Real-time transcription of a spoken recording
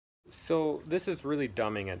So this is really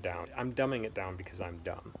dumbing it down. I'm dumbing it down because I'm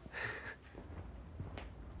dumb.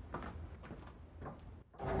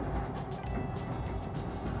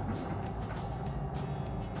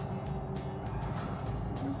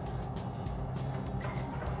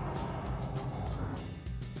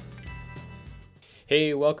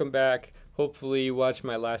 Hey, welcome back. Hopefully you watched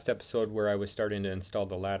my last episode where I was starting to install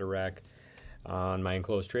the ladder rack on my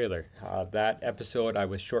enclosed trailer. That episode I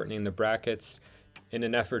was shortening the brackets in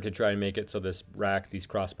an effort to try and make it so this rack, these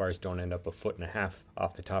crossbars don't end up 1.5 feet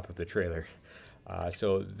off the top of the trailer.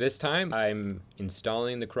 So this time I'm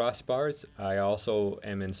installing the crossbars. I also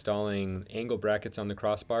am installing angle brackets on the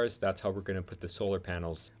crossbars. That's how we're going to put the solar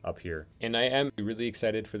panels up here. And I am really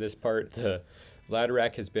excited for this part. The ladder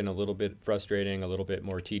rack has been a little bit frustrating, a little bit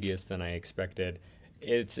more tedious than I expected.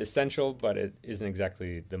 It's essential, but it isn't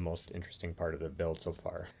exactly the most interesting part of the build so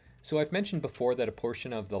far. So I've mentioned before that a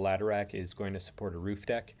portion of the ladder rack is going to support a roof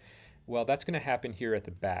deck. Well, that's going to happen here at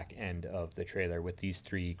the back end of the trailer with these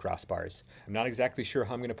 3 crossbars. I'm not exactly sure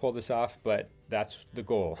how I'm going to pull this off, but that's the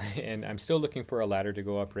goal. And I'm still looking for a ladder to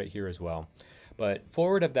go up right here as well. But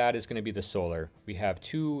forward of that is going to be the solar. We have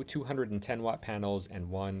 2 210 watt panels and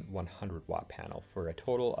 1 100 watt panel for a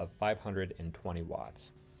total of 520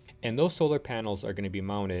 watts. And those solar panels are going to be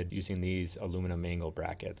mounted using these aluminum angle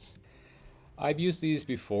brackets. I've used these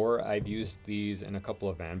before. I've used these in a couple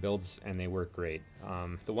of van builds and they work great.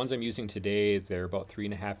 The ones I'm using today, they're about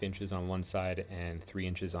 3.5 inches on one side and 3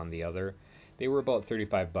 inches on the other. They were about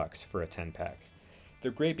 $35 for a 10 pack.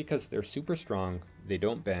 They're great because they're super strong, they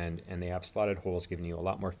don't bend, and they have slotted holes giving you a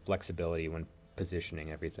lot more flexibility when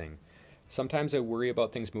positioning everything. Sometimes I worry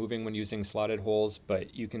about things moving when using slotted holes,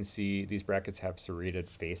 but you can see these brackets have serrated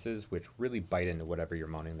faces which really bite into whatever you're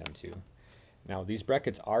mounting them to. Now these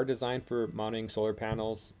brackets are designed for mounting solar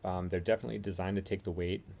panels. They're definitely designed to take the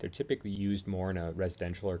weight. They're typically used more in a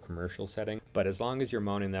residential or commercial setting, but as long as you're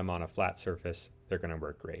mounting them on a flat surface, they're going to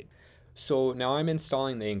work great. So now I'm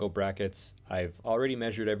installing the angle brackets. I've already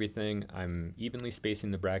measured everything. I'm evenly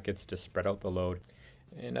spacing the brackets to spread out the load.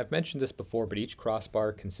 And I've mentioned this before, but each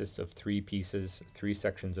crossbar consists of 3 pieces, 3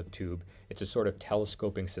 sections of tube. It's a sort of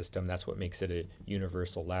telescoping system. That's what makes it a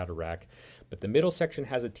universal ladder rack. But the middle section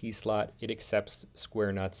has a T-slot. It accepts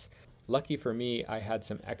square nuts. Lucky for me, I had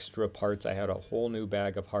some extra parts. I had a whole new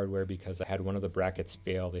bag of hardware because I had one of the brackets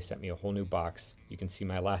fail. They sent me a whole new box. You can see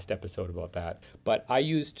my last episode about that. But I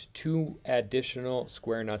used 2 additional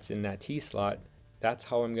square nuts in that T-slot. That's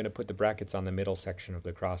how I'm going to put the brackets on the middle section of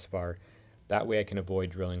the crossbar. That way I can avoid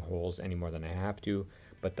drilling holes any more than I have to.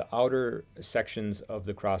 But the outer sections of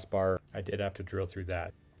the crossbar, I did have to drill through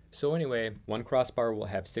that. So anyway, one crossbar will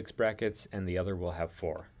have 6 brackets and the other will have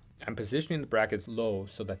 4. I'm positioning the brackets low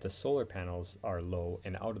so that the solar panels are low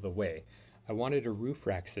and out of the way. I wanted a roof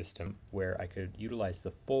rack system where I could utilize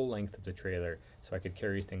the full length of the trailer so I could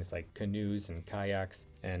carry things like canoes and kayaks.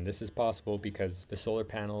 And this is possible because the solar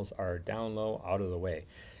panels are down low, out of the way.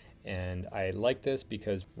 And I like this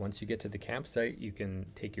because once you get to the campsite, you can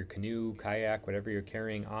take your canoe, kayak, whatever you're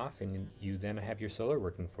carrying off, and you then have your solar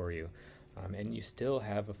working for you. And you still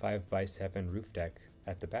have a 5x7 roof deck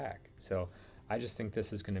at the back. So I just think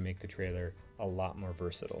this is going to make the trailer a lot more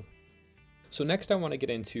versatile. So next I want to get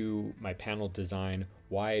into my panel design,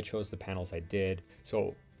 why I chose the panels I did.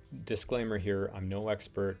 So disclaimer here, I'm no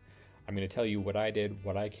expert. I'm going to tell you what I did,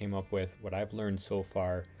 what I came up with, what I've learned so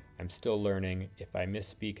far. I'm still learning. If I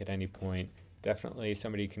misspeak at any point, definitely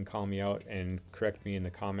somebody can call me out and correct me in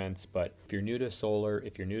the comments. But if you're new to solar,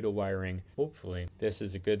 if you're new to wiring, hopefully this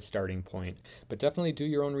is a good starting point. But definitely do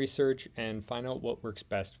your own research and find out what works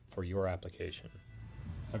best for your application.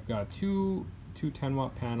 I've got two 10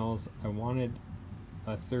 watt panels. I wanted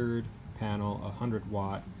a third panel, 100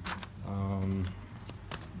 watt.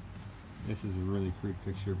 This is a really crude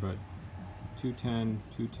picture, but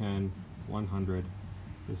 210, 100.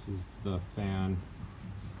 This is the fan.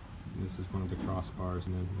 This is one of the crossbars,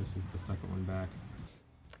 and then this is the second one back.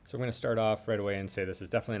 So I'm going to start off right away and say this is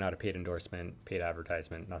definitely not a paid endorsement, paid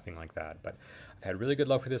advertisement, nothing like that. But I've had really good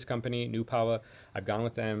luck with this company, New Power. I've gone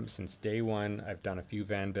with them since day one. I've done a few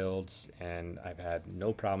van builds, and I've had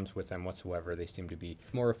no problems with them whatsoever. They seem to be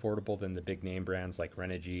more affordable than the big name brands like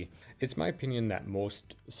Renogy. It's my opinion that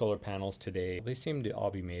most solar panels today, they seem to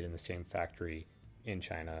all be made in the same factory in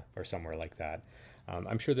China or somewhere like that.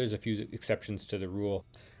 I'm sure there's a few exceptions to the rule,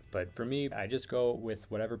 but for me, I just go with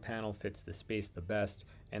whatever panel fits the space the best,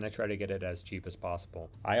 and I try to get it as cheap as possible.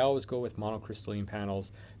 I always go with monocrystalline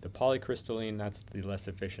panels. The polycrystalline, that's the less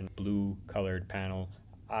efficient blue colored panel.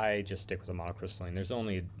 I just stick with the monocrystalline. There's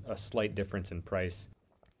only a slight difference in price.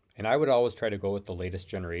 And I would always try to go with the latest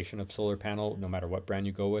generation of solar panel, no matter what brand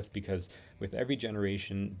you go with, because with every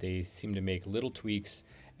generation, they seem to make little tweaks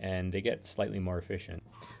and they get slightly more efficient.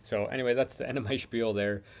 So anyway, that's the end of my spiel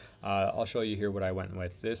there. I'll show you here what I went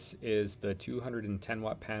with. This is the 210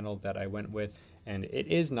 watt panel that I went with, and it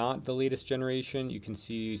is not the latest generation. You can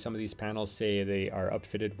see some of these panels say they are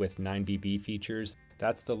upfitted with 9BB features.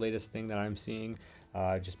 That's the latest thing that I'm seeing.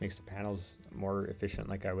 It just makes the panels more efficient,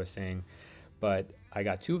 like I was saying. But I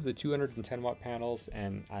got two of the 210 watt panels,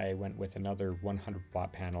 and I went with another 100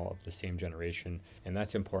 watt panel of the same generation. And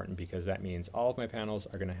that's important because that means all of my panels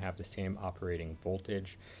are going to have the same operating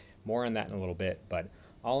voltage. More on that in a little bit, but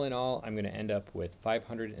all in all, I'm going to end up with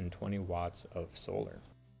 520 watts of solar.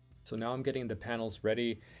 So now I'm getting the panels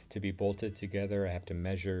ready to be bolted together. I have to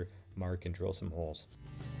measure, mark, and drill some holes.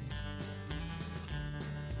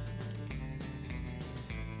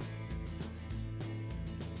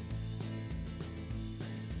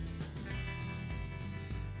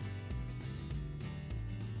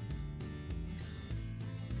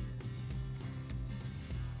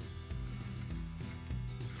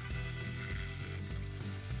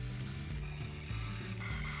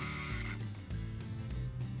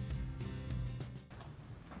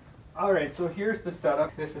 Alright, so here's the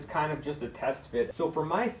setup. This is kind of just a test fit. So for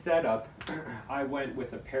my setup, I went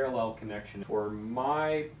with a parallel connection. For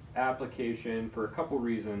my application, for a couple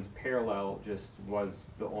reasons, parallel just was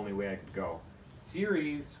the only way I could go.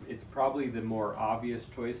 Series, it's probably the more obvious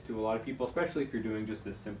choice to a lot of people, especially if you're doing just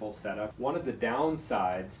a simple setup. One of the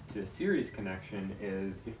downsides to series connection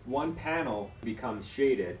is if one panel becomes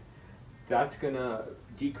shaded, that's going to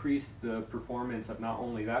decrease the performance of not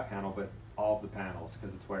only that panel, but all of the panels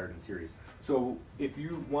because it's wired in series. So if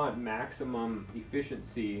you want maximum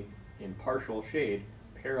efficiency in partial shade,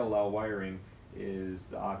 parallel wiring is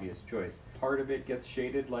the obvious choice. Part of it gets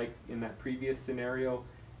shaded like in that previous scenario.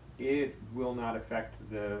 It will not affect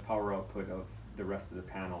the power output of the rest of the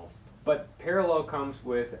panels. But parallel comes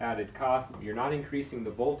with added costs. You're not increasing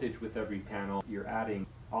the voltage with every panel, you're adding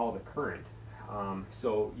all the current.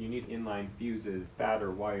 So you need inline fuses,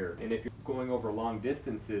 fatter wire, and if you're going over long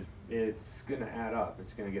distances, it's going to add up,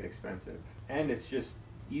 it's going to get expensive. And it's just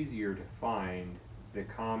easier to find the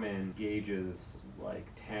common gauges like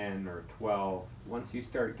 10 or 12. Once you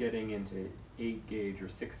start getting into 8 gauge or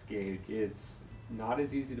 6 gauge, it's not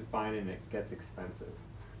as easy to find and it gets expensive.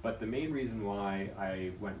 But the main reason why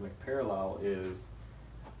I went with parallel is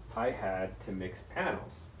I had to mix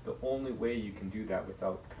panels. The only way you can do that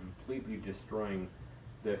without completely destroying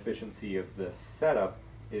the efficiency of the setup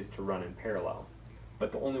is to run in parallel.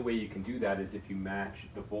 But the only way you can do that is if you match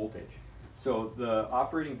the voltage. So the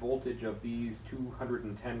operating voltage of these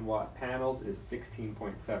 210 watt panels is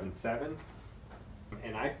 16.77,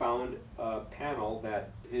 and I found a panel that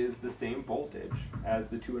is the same voltage as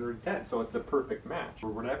the 210, so it's a perfect match. For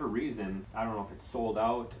whatever reason, I don't know if it's sold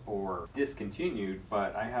out or discontinued,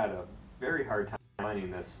 but I had a very hard time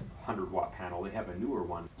finding this 100 watt panel. They have a newer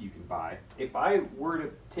one you can buy. If I were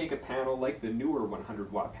to take a panel like the newer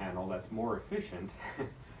 100 watt panel that's more efficient,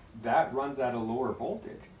 that runs at a lower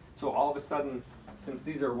voltage. So all of a sudden, since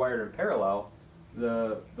these are wired in parallel,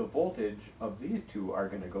 the voltage of these two are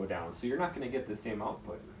going to go down. So you're not going to get the same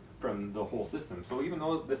output from the whole system. So even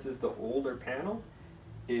though this is the older panel,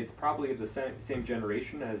 it's probably the same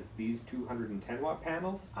generation as these 210 watt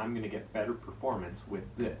panels, I'm going to get better performance with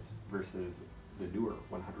this versus the newer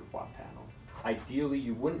 100 watt panel. Ideally,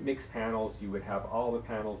 you wouldn't mix panels, you would have all the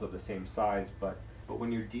panels of the same size, but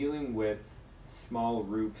when you're dealing with small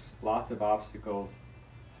roofs, lots of obstacles,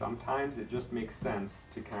 sometimes it just makes sense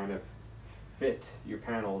to kind of fit your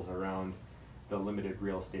panels around the limited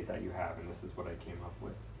real estate that you have, and this is what I came up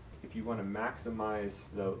with. If you want to maximize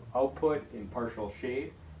the output in partial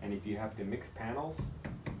shade, and if you have to mix panels,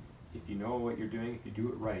 if you know what you're doing, if you do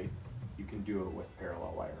it right, you can do it with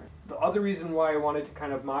parallel wiring. The other reason why I wanted to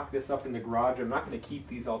kind of mock this up in the garage, I'm not going to keep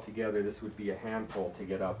these all together. This would be a handful to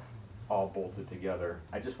get up all bolted together.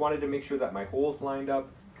 I just wanted to make sure that my holes lined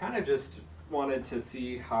up. Kind of just wanted to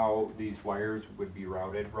see how these wires would be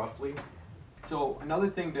routed roughly. So another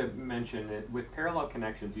thing to mention, with parallel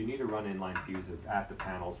connections, you need to run inline fuses at the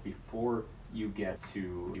panels before you get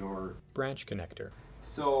to your branch connector.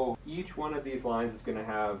 So each one of these lines is going to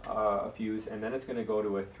have a fuse, and then it's going to go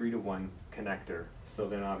to a 3-to-1 connector. So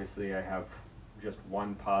then obviously I have just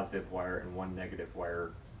one positive wire and one negative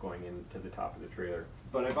wire going into the top of the trailer.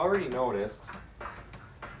 But I've already noticed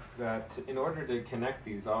that in order to connect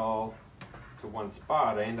these all to one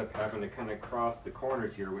spot, I end up having to kind of cross the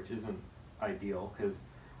corners here, which isn't ideal because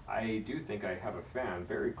I do think I have a fan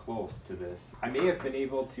very close to this. I may have been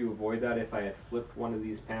able to avoid that if I had flipped one of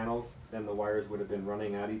these panels, then the wires would have been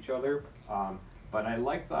running at each other. But I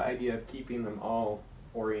like the idea of keeping them all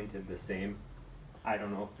oriented the same. I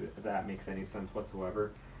don't know if that makes any sense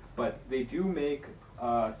whatsoever. But they do make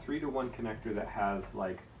a 3-to-1 connector that has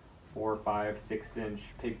like 4, 5, 6-inch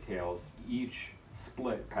pigtails. Each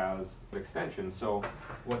split has extensions. So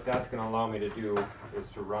what that's going to allow me to do is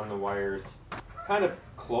to run the wires kind of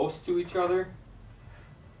close to each other,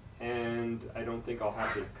 and I don't think I'll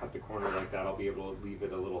have to cut the corner like that. I'll be able to leave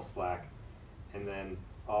it a little slack, and then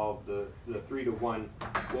all the 3-to-1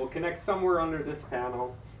 will connect somewhere under this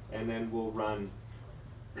panel, and then we'll run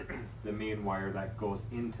the main wire that goes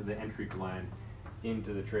into the entry gland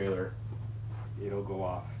into the trailer. It'll go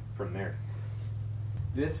off from there.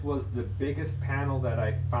 This was the biggest panel that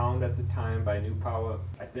I found at the time by New Power.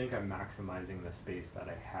 I think I'm maximizing the space that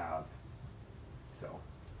I have. So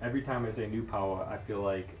every time I say New Power, I feel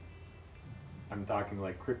like I'm talking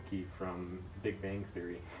like Kripke from Big Bang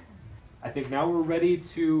Theory. I think now we're ready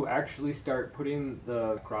to actually start putting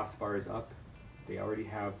the crossbars up. They already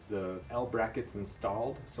have the L brackets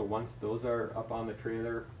installed, so once those are up on the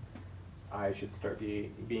trailer, I should start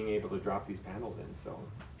being able to drop these panels in.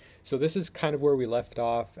 So this is kind of where we left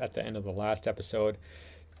off at the end of the last episode,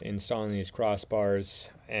 installing these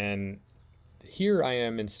crossbars, and here I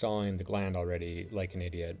am installing the gland already like an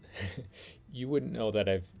idiot. You wouldn't know that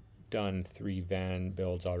I've done 3 van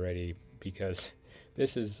builds already because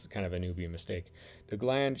this is kind of a newbie mistake. The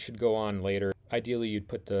gland should go on later. Ideally, you'd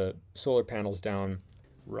put the solar panels down,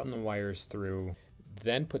 run the wires through,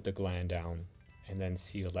 then put the gland down, and then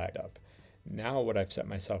seal that up. Now what I've set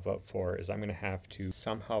myself up for is I'm going to have to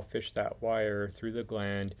somehow fish that wire through the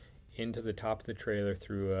gland into the top of the trailer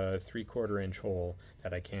through a 3/4 inch hole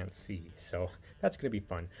that I can't see. So that's going to be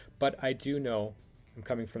fun. But I do know, I'm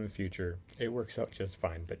coming from the future, it works out just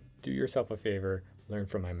fine. But do yourself a favor, learn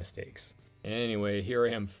from my mistakes. Anyway, here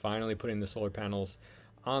I am finally putting the solar panels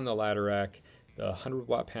on the ladder rack. The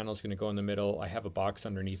 100-watt panel is going to go in the middle. I have a box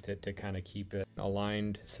underneath it to kind of keep it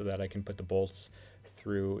aligned so that I can put the bolts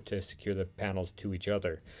through to secure the panels to each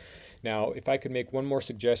other. Now, if I could make one more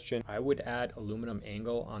suggestion, I would add aluminum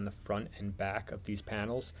angle on the front and back of these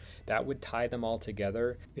panels. That would tie them all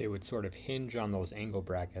together. They would sort of hinge on those angle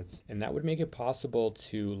brackets, and that would make it possible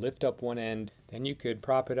to lift up one end. Then you could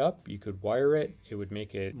prop it up, you could wire it, it would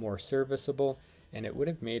make it more serviceable, and it would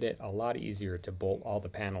have made it a lot easier to bolt all the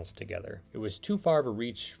panels together. It was too far of a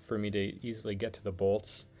reach for me to easily get to the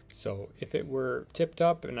bolts. So if it were tipped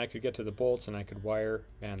up and I could get to the bolts and I could wire,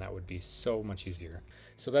 man, that would be so much easier.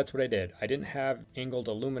 So that's what I did. I didn't have angled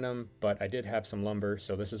aluminum, but I did have some lumber,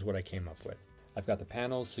 so this is what I came up with. I've got the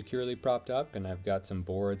panels securely propped up, and I've got some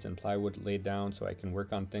boards and plywood laid down so I can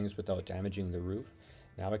work on things without damaging the roof.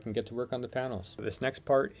 Now I can get to work on the panels. This next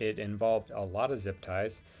part, it involved a lot of zip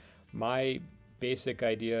ties. My basic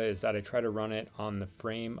idea is that I try to run it on the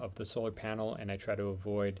frame of the solar panel, and I try to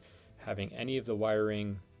avoid having any of the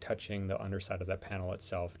wiring touching the underside of that panel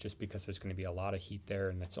itself, just because there's going to be a lot of heat there,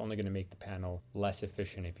 and that's only going to make the panel less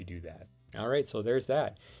efficient if you do that. Alright, so there's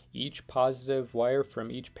that. Each positive wire from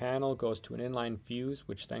each panel goes to an inline fuse,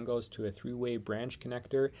 which then goes to a 3-way branch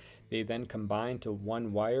connector. They then combine to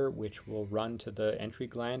one wire, which will run to the entry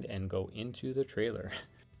gland and go into the trailer.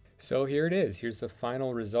 So here it is. Here's the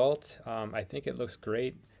final result. I think it looks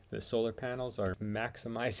great. The solar panels are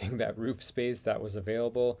maximizing that roof space that was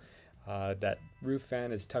available. That roof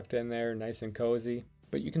fan is tucked in there, nice and cozy.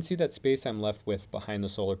 But you can see that space I'm left with behind the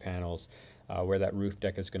solar panels, where that roof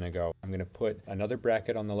deck is going to go. I'm going to put another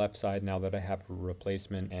bracket on the left side now that I have a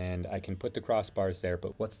replacement, and I can put the crossbars there.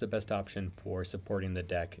 But what's the best option for supporting the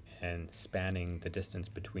deck and spanning the distance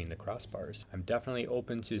between the crossbars? I'm definitely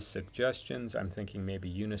open to suggestions. I'm thinking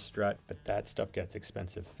maybe unistrut, but that stuff gets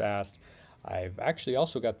expensive fast. I've actually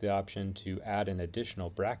also got the option to add an additional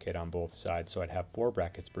bracket on both sides, so I'd have 4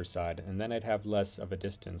 brackets per side, and then I'd have less of a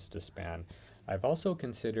distance to span. I've also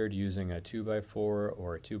considered using a 2x4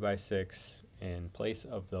 or a 2x6 in place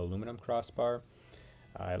of the aluminum crossbar.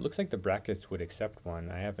 It looks like the brackets would accept one.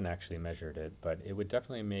 I haven't actually measured it, but it would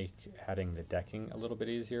definitely make adding the decking a little bit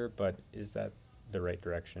easier, but is that the right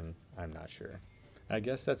direction? I'm not sure. I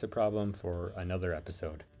guess that's a problem for another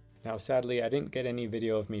episode. Now sadly, I didn't get any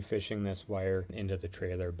video of me fishing this wire into the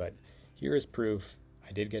trailer, but here is proof.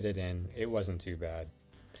 I did get it in. It wasn't too bad.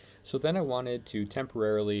 So then I wanted to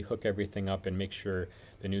temporarily hook everything up and make sure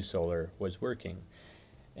the new solar was working.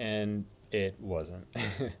 And it wasn't.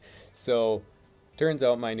 So turns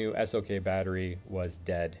out my new SOK battery was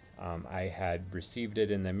dead. I had received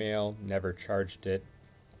it in the mail, never charged it.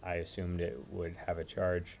 I assumed it would have a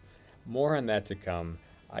charge. More on that to come.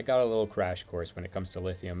 I got a little crash course when it comes to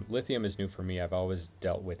lithium. Lithium is new for me. I've always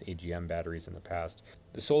dealt with AGM batteries in the past.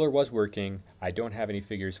 The solar was working. I don't have any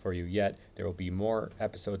figures for you yet. There will be more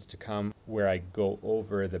episodes to come where I go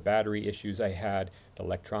over the battery issues I had, the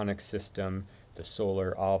electronic system, the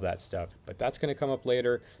solar, all of that stuff. But that's going to come up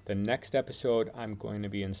later. The next episode, I'm going to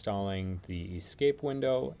be installing the escape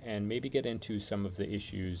window and maybe get into some of the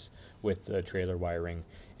issues with the trailer wiring,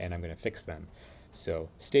 and I'm going to fix them. So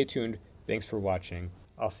stay tuned. Thanks for watching.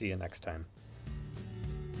 I'll see you next time.